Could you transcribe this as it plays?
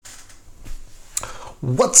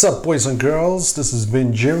What's up, boys and girls? This has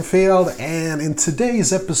been Jim Field, and in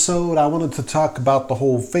today's episode, I wanted to talk about the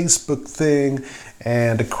whole Facebook thing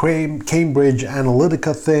and the Cambridge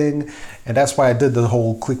Analytica thing, and that's why I did the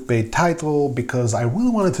whole clickbait title, because I really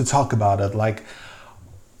wanted to talk about it. Like,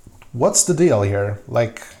 what's the deal here?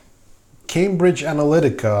 Like, Cambridge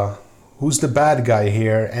Analytica, who's the bad guy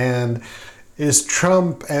here, and is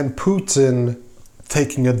Trump and Putin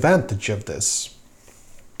taking advantage of this?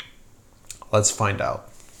 Let's find out.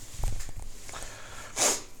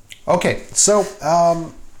 Okay, so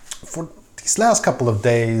for these last couple of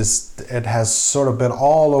days, it has sort of been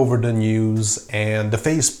all over the news, and the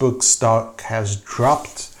Facebook stock has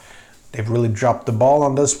dropped. They've really dropped the ball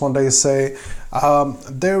on this one, they say.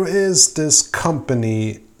 There is this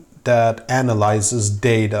company that analyzes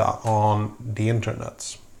data on the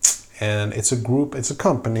internet, and it's a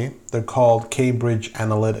company. They're called Cambridge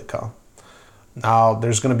Analytica. Now,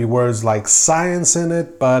 there's going to be words like science in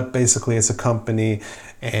it, but basically it's a company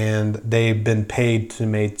and they've been paid to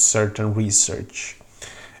make certain research.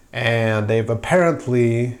 And they've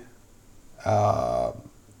apparently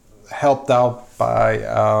helped out by,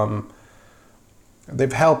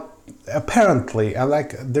 apparently, and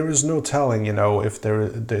like there is no telling, if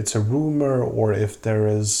it's a rumor or if there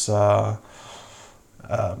is,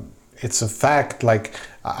 it's a fact. Like,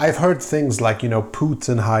 I've heard things like,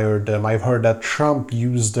 Putin hired them. I've heard that Trump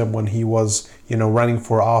used them when he was, running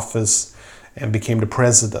for office and became the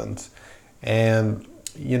president. And,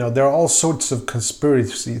 there are all sorts of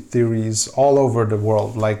conspiracy theories all over the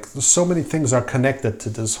world. Like, so many things are connected to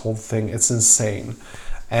this whole thing. It's insane.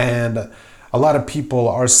 And a lot of people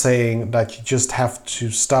are saying that you just have to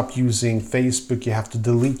stop using Facebook. You have to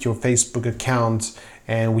delete your Facebook account,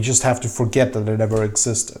 and we just have to forget that it ever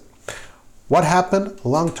existed. What happened?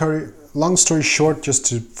 Long story short,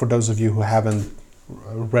 for those of you who haven't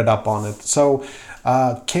read up on it. So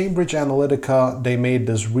Cambridge Analytica, they made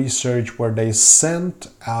this research where they sent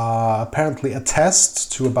apparently a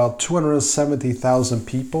test to about 270,000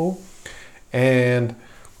 people. And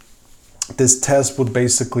this test would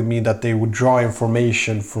basically mean that they would draw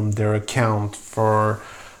information from their account for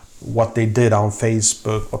what they did on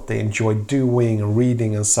Facebook, what they enjoyed doing and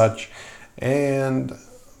reading and such. And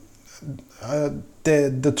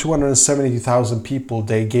the 270,000 people,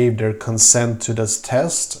 they gave their consent to this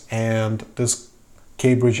test, and this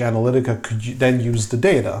Cambridge Analytica could then use the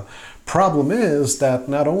data. Problem is that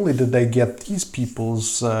not only did they get these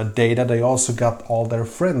people's data, they also got all their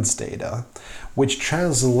friends' data, which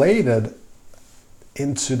translated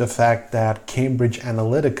into the fact that Cambridge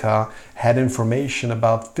Analytica had information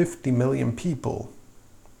about 50 million people,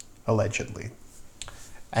 allegedly.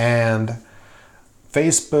 And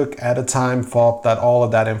Facebook at the time thought that all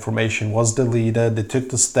of that information was deleted. They took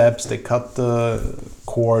the steps, they cut the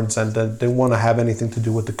cords, and they didn't want to have anything to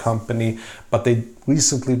do with the company. But they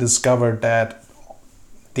recently discovered that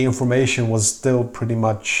the information was still pretty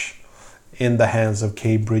much in the hands of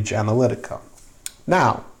Cambridge Analytica.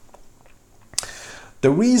 Now, the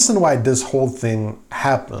reason why this whole thing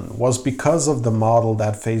happened was because of the model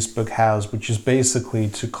that Facebook has, which is basically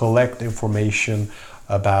to collect information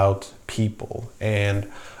about people and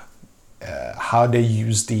how they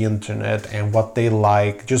use the internet and what they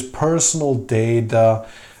like, just personal data.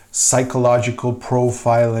 Psychological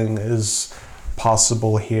profiling is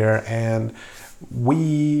possible here, and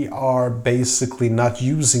we are basically not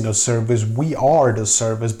using a service, we are the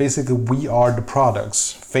service. Basically, we are the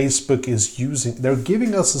products. Facebook is they're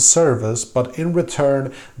giving us a service, but in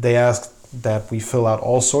return they ask that we fill out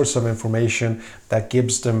all sorts of information that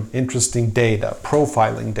gives them interesting data,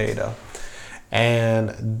 profiling data.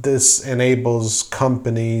 And this enables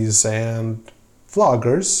companies and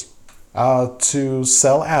vloggers to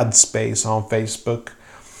sell ad space on Facebook.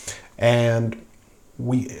 And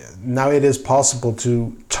now it is possible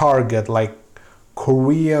to target like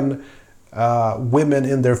Korean women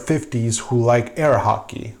in their 50s who like air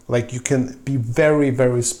hockey. Like, you can be very,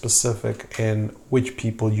 very specific in which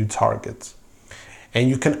people you target. And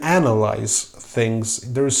you can analyze things.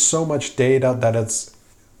 There is so much data that it's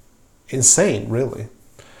insane, really.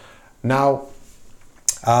 Now,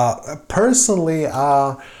 personally,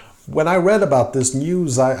 when I read about this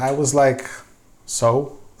news, I was like,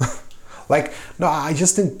 so? Like, no, I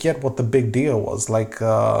just didn't get what the big deal was. Like,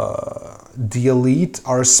 the elite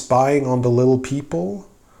are spying on the little people?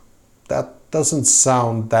 That doesn't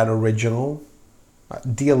sound that original.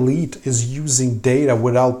 The elite is using data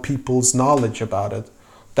without people's knowledge about it.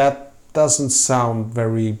 That doesn't sound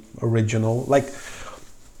very original. Like,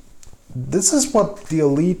 this is what the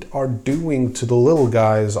elite are doing to the little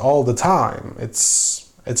guys all the time. It's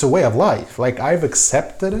It's a way of life. Like, I've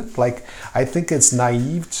accepted it. Like, I think it's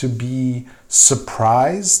naive to be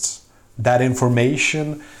surprised that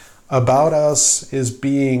information about us is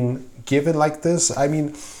being given like this. I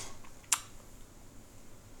mean,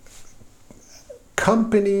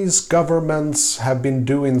 companies, governments have been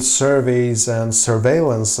doing surveys and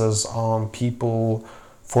surveillances on people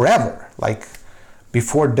forever. Like,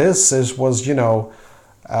 before this, it was, it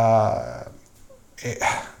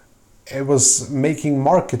was making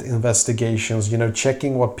market investigations,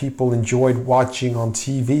 checking what people enjoyed watching on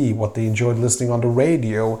TV, what they enjoyed listening on the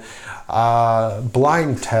radio,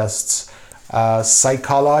 blind tests,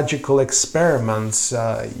 psychological experiments,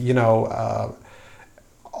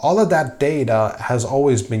 all of that data has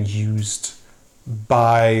always been used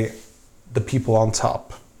by the people on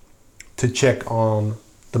top to check on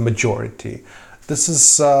the majority. This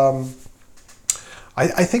is,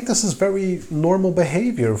 I think this is very normal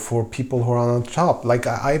behavior for people who are on top. Like,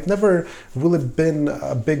 I've never really been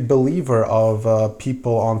a big believer of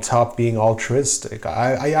people on top being altruistic.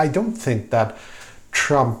 I don't think that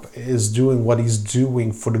Trump is doing what he's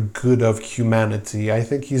doing for the good of humanity. I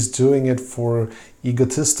think he's doing it for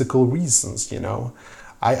egotistical reasons,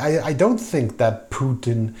 I don't think that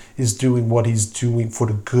Putin is doing what he's doing for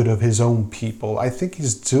the good of his own people. I think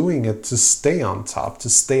he's doing it to stay on top, to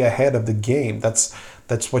stay ahead of the game. That's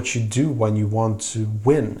what you do when you want to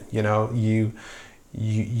win. The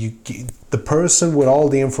person with all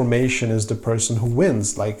the information is the person who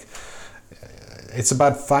wins. Like, it's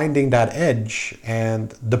about finding that edge,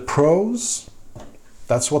 and the pros,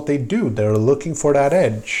 that's what they do. They're looking for that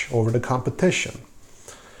edge over the competition.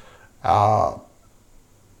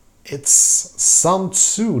 It's Sun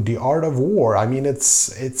Tzu, The Art of War. I mean,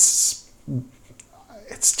 it's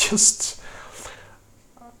just,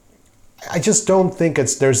 I just don't think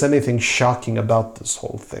there's anything shocking about this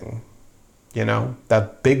whole thing.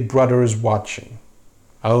 That Big Brother is watching.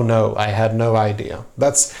 Oh no, I had no idea.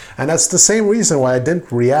 That's the same reason why I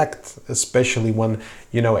didn't react, especially when,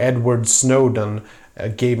 Edward Snowden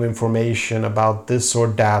gave information about this or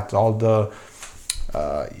that, all the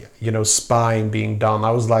spying being done.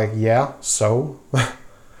 I was like, yeah, so?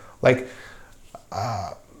 Like,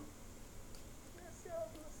 the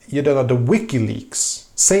WikiLeaks,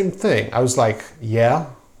 same thing. I was like, yeah,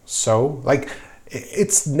 so? Like,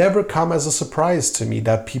 it's never come as a surprise to me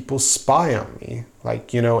that people spy on me.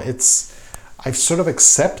 Like, I've sort of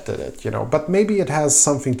accepted it, but maybe it has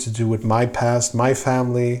something to do with my past, my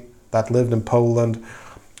family that lived in Poland.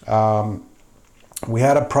 We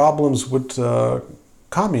had problems with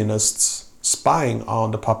communists spying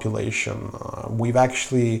on the population. We've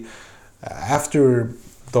actually, after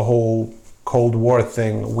the whole Cold War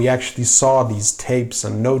thing, we actually saw these tapes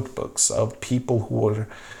and notebooks of people who were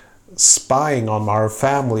spying on our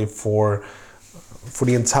family for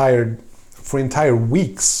entire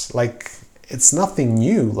weeks. Like, it's nothing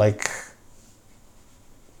new. Like,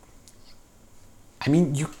 I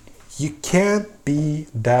mean, you can't be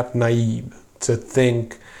that naive to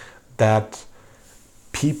think that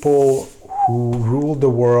people who rule the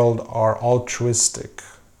world are altruistic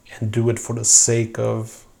and do it for the sake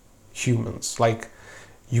of humans. Like,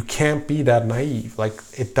 you can't be that naive. Like,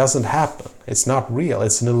 it doesn't happen. It's not real.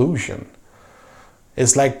 It's an illusion.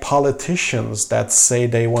 It's like politicians that say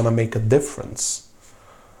they want to make a difference.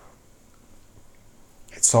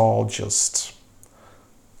 It's all just,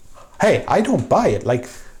 hey, I don't buy it. Like,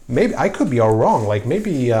 maybe I could be all wrong. Like,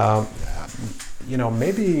 maybe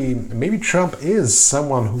maybe Trump is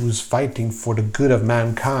someone who's fighting for the good of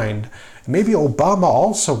mankind. Maybe Obama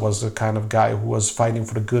also was the kind of guy who was fighting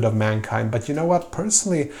for the good of mankind. But you know what?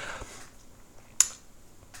 Personally,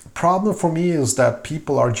 the problem for me is that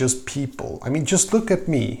people are just people. I mean, just look at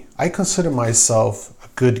me. I consider myself a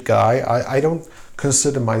good guy. I don't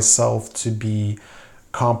consider myself to be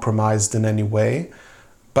compromised in any way.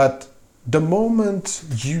 But the moment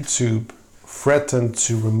YouTube threatened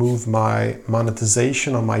to remove my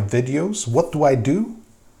monetization on my videos, what do?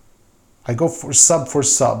 I go for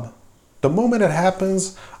sub. The moment it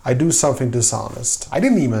happens, I do something dishonest. I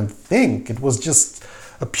didn't even think. It was just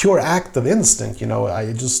a pure act of instinct,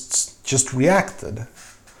 I just reacted.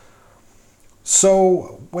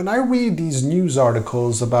 So when I read these news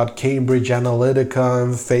articles about Cambridge Analytica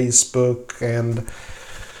and Facebook and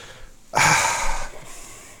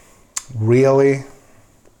really,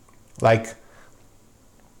 like,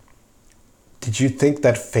 did you think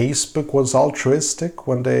that Facebook was altruistic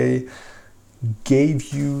when they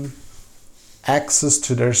gave you access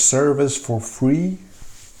to their service for free?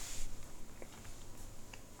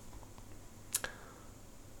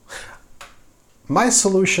 My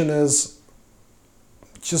solution is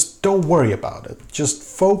just don't worry about it. Just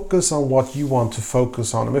focus on what you want to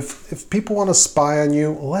focus on. If people want to spy on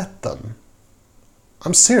you, let them.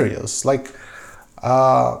 I'm serious. Like,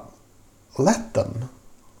 let them.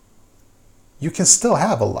 You can still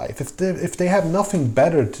have a life. If they have nothing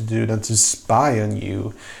better to do than to spy on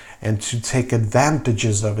you and to take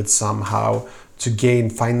advantages of it somehow to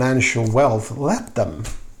gain financial wealth, let them.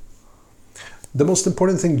 The most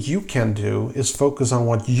important thing you can do is focus on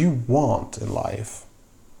what you want in life.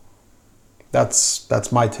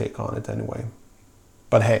 That's my take on it anyway.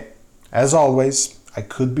 But hey, as always, I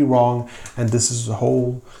could be wrong, and this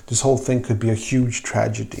whole thing could be a huge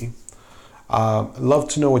tragedy. Love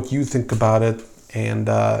to know what you think about it, and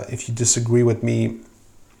if you disagree with me,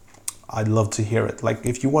 I'd love to hear it. Like,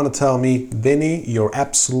 if you want to tell me, Vinny, you're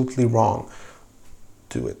absolutely wrong,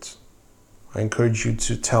 do it. I encourage you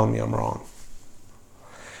to tell me I'm wrong.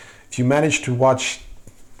 If you managed to watch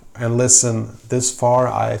and listen this far,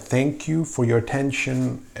 I thank you for your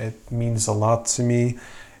attention. It means a lot to me,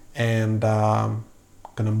 and I'm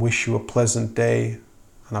gonna wish you a pleasant day,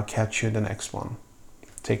 and I'll catch you in the next one.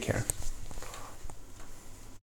 Take care.